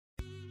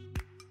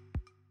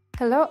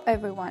Hello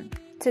everyone!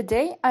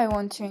 Today I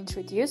want to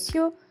introduce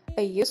you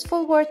a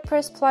useful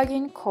WordPress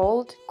plugin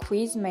called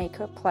Quiz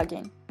Maker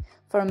plugin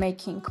for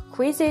making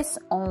quizzes,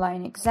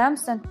 online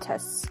exams and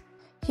tests.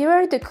 Here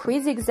are the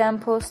quiz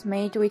examples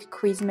made with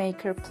Quiz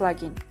Maker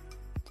plugin.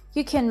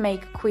 You can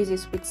make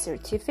quizzes with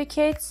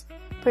certificates,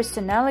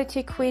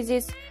 personality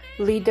quizzes,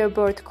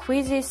 leaderboard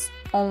quizzes,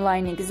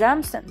 online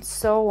exams and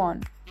so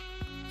on.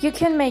 You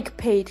can make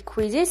paid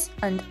quizzes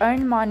and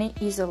earn money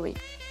easily.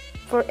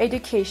 For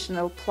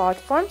educational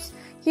platforms,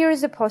 here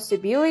is a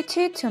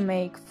possibility to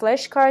make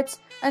flashcards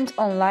and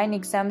online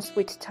exams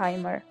with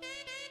timer.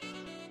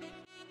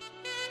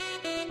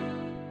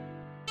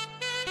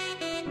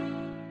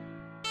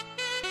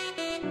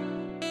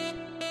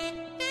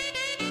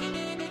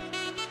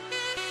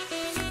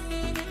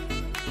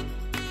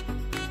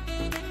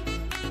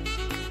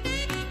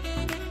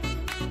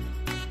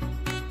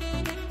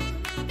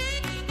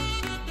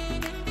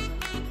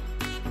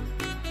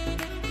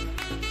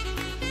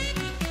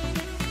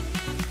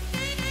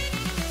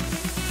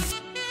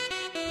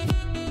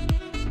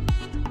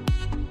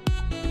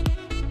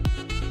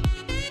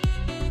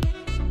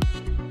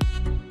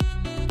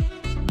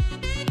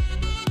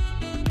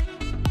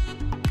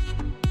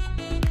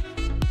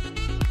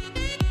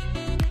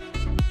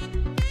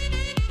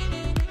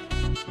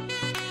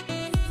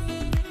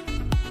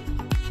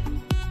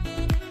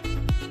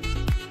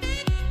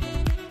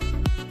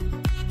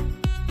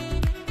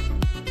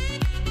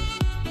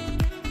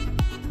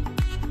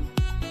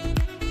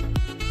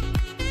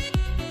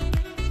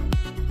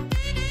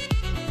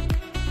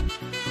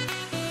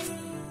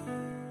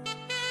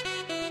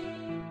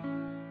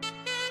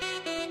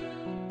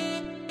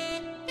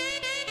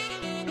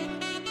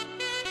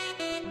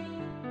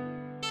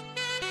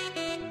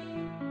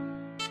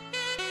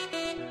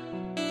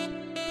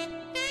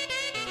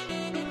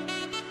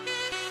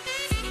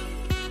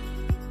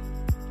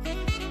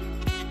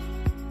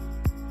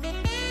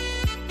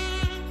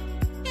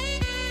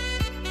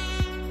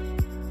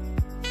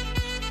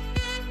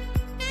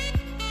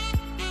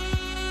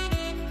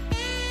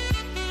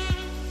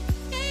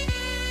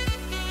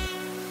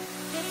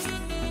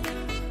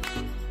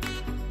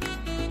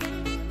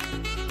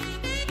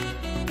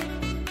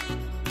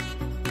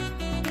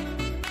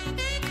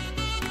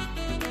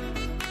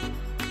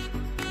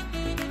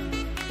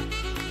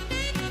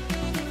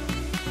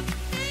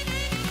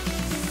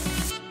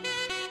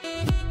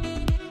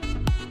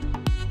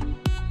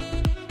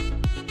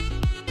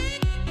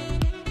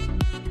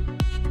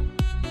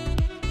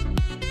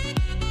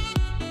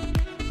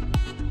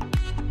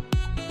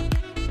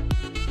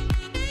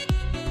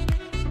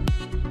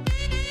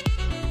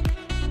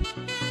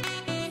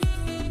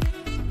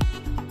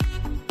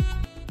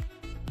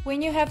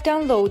 When you have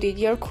downloaded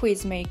your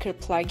Quiz Maker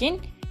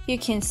plugin, you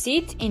can see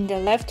it in the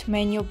left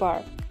menu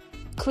bar.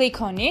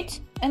 Click on it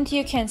and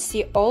you can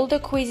see all the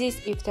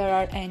quizzes if there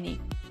are any.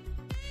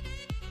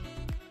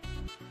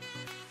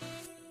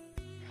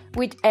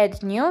 With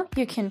Add New,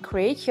 you can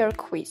create your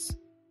quiz.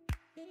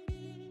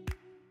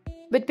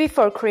 But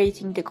before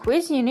creating the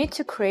quiz, you need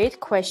to create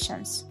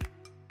questions.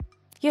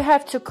 You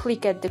have to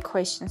click at the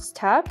Questions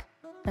tab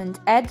and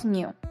Add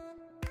New.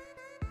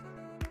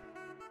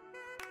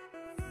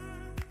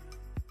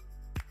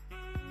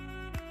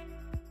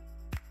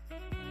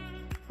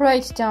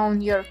 Write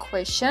down your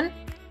question,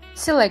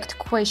 select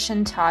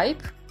question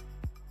type.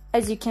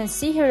 As you can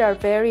see, here are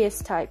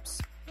various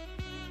types.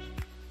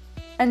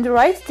 And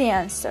write the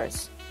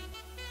answers.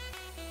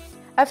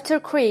 After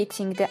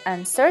creating the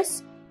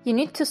answers, you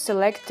need to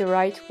select the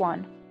right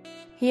one.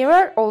 Here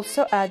are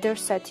also other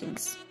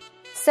settings.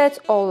 Set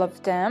all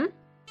of them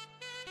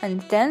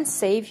and then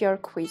save your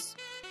quiz.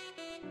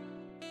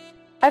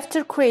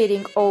 After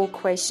creating all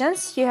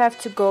questions, you have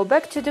to go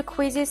back to the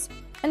quizzes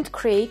and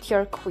create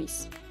your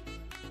quiz.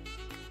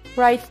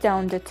 Write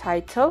down the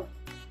title,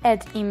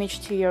 add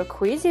image to your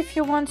quiz if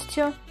you want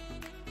to,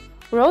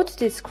 wrote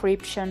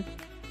description,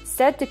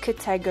 set the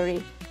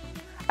category.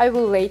 I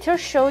will later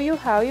show you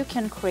how you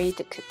can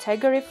create a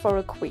category for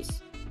a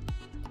quiz.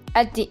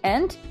 At the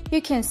end, you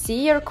can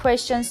see your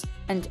questions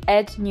and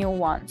add new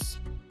ones.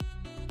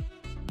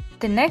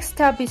 The next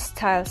tab is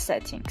Style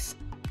Settings.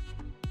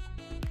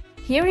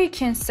 Here you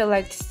can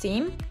select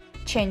theme,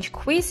 change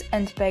quiz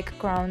and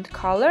background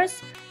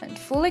colors, and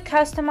fully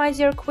customize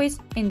your quiz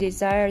in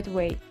desired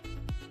way.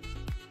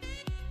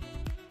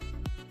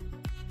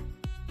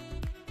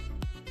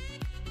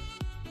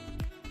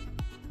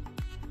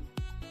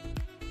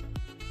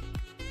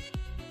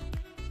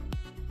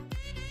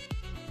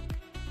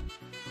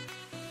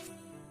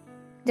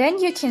 Then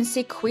you can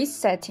see quiz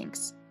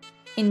settings.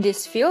 In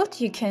this field,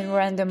 you can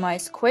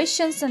randomize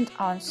questions and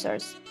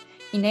answers,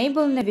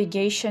 enable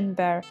navigation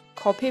bar,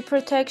 copy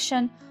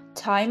protection,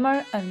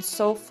 timer, and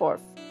so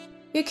forth.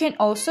 You can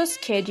also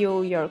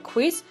schedule your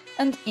quiz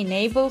and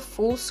enable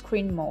full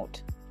screen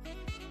mode.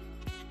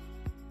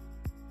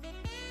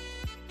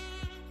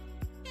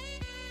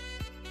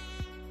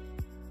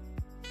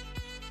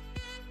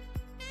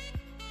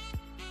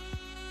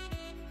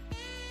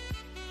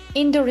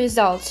 In the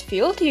Results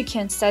field, you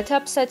can set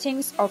up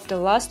settings of the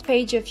last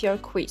page of your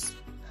quiz.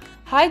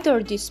 hide or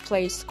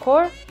display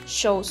score,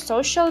 show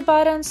social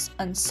buttons,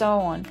 and so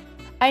on.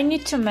 I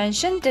need to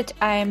mention that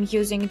I am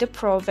using the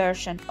Pro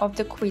version of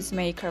the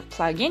QuizMaker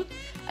plugin,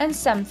 and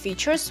some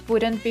features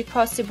wouldn't be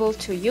possible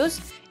to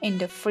use in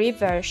the free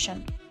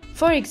version.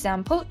 For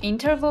example,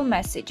 interval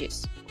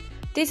messages.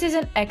 This is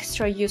an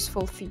extra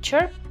useful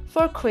feature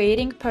for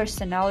creating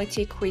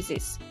personality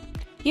quizzes.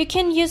 You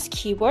can use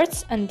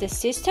keywords and the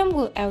system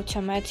will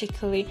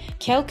automatically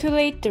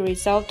calculate the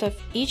result of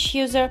each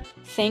user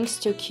thanks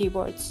to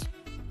keywords.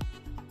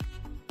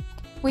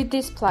 With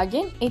this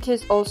plugin, it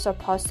is also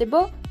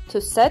possible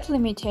to set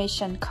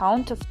limitation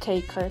count of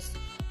takers,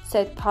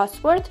 set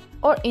password,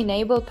 or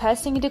enable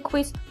passing the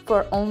quiz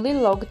for only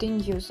logged in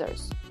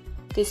users.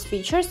 These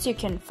features you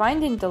can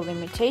find in the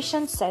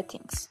limitation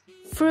settings.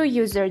 Through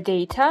user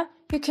data,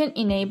 you can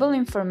enable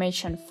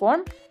information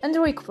form and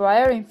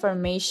require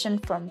information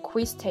from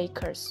quiz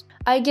takers.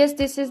 I guess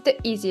this is the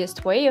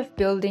easiest way of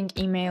building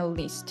email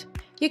list.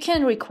 You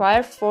can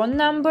require phone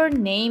number,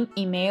 name,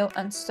 email,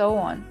 and so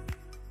on.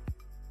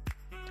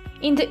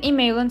 In the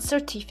email and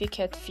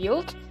certificate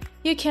field,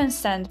 you can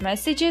send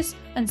messages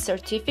and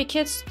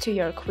certificates to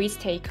your quiz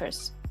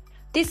takers.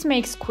 This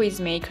makes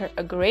QuizMaker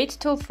a great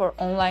tool for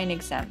online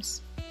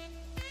exams.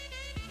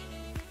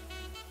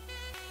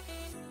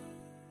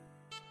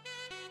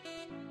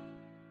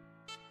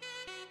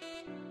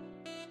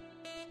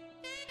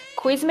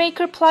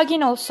 QuizMaker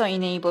plugin also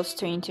enables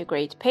to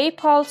integrate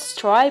PayPal,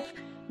 Stripe,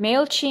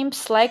 MailChimp,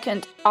 Slack,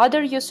 and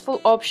other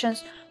useful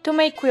options to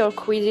make your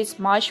quizzes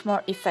much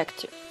more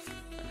effective.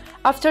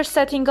 After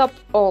setting up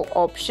all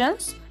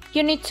options,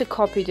 you need to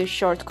copy the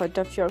shortcode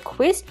of your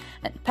quiz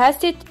and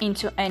paste it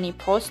into any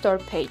post or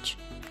page.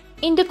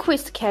 In the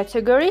quiz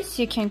categories,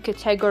 you can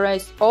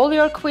categorize all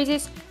your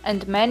quizzes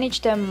and manage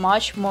them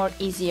much more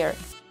easier.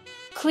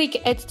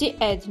 Click at the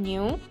Add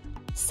New,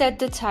 set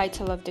the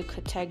title of the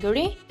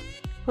category,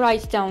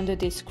 write down the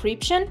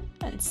description,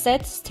 and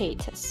set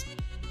status.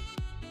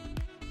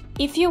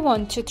 If you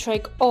want to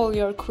track all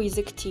your quiz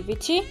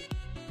activity,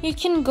 you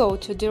can go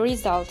to the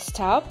Results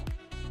tab,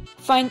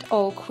 find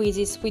all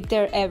quizzes with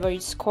their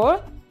average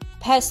score,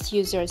 past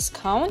users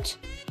count,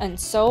 and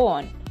so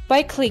on.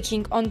 By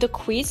clicking on the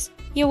quiz,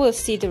 you will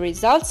see the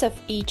results of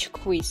each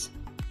quiz.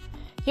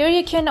 Here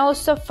you can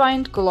also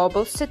find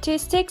global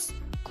statistics,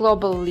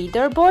 global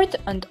leaderboard,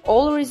 and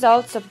all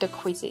results of the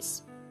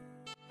quizzes.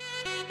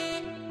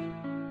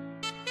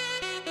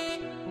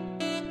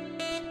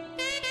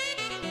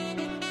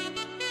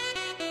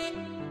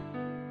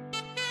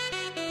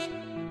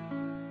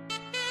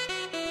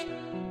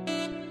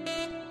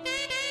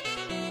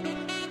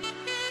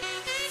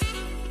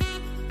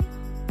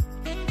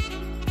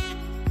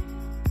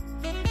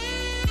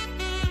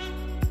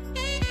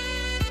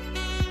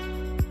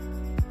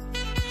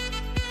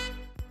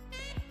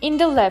 In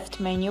the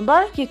left menu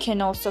bar, you can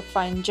also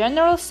find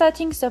general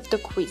settings of the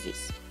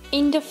quizzes.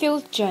 In the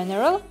field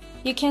General,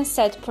 you can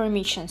set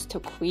permissions to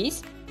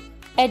quiz,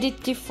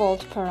 edit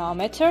default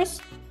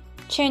parameters,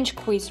 change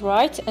quiz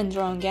right and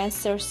wrong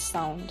answers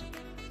sound.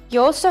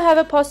 You also have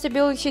a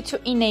possibility to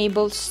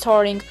enable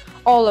storing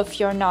all of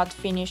your not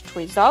finished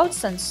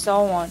results and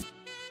so on.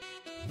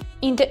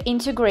 In the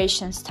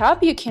Integrations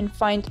tab, you can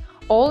find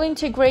all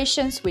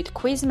integrations with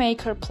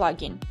QuizMaker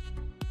plugin.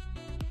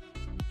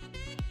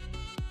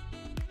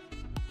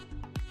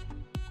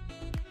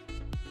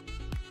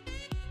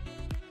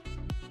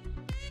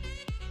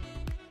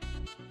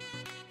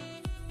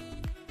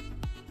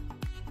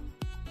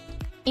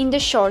 In the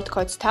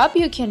Shortcuts tab,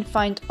 you can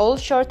find all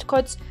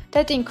shortcuts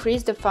that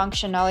increase the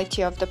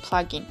functionality of the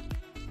plugin.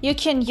 You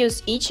can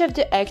use each of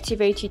the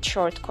activated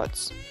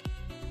shortcuts.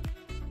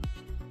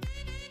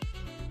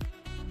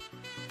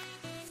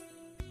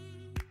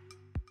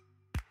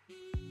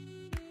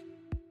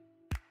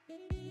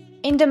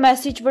 In the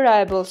Message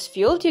Variables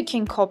field, you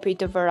can copy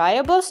the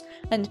variables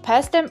and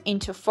pass them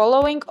into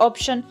following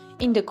option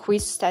in the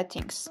quiz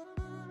settings.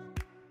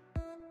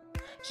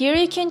 Here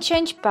you can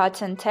change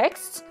button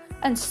texts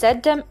and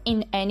set them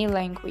in any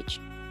language.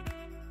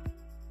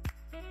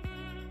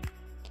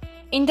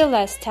 In the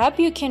last tab,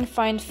 you can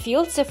find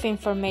fields of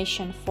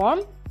information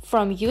form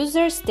from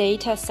users'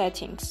 data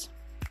settings.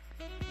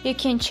 You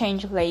can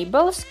change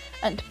labels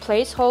and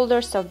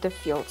placeholders of the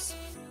fields.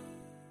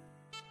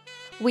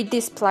 With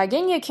this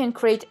plugin, you can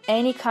create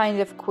any kind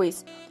of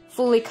quiz,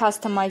 fully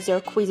customize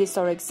your quizzes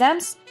or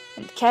exams,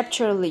 and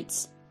capture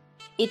leads.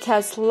 It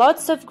has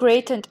lots of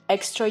great and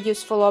extra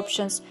useful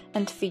options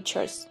and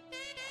features.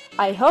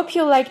 I hope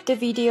you liked the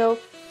video.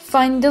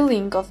 Find the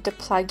link of the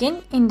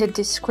plugin in the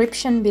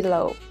description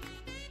below.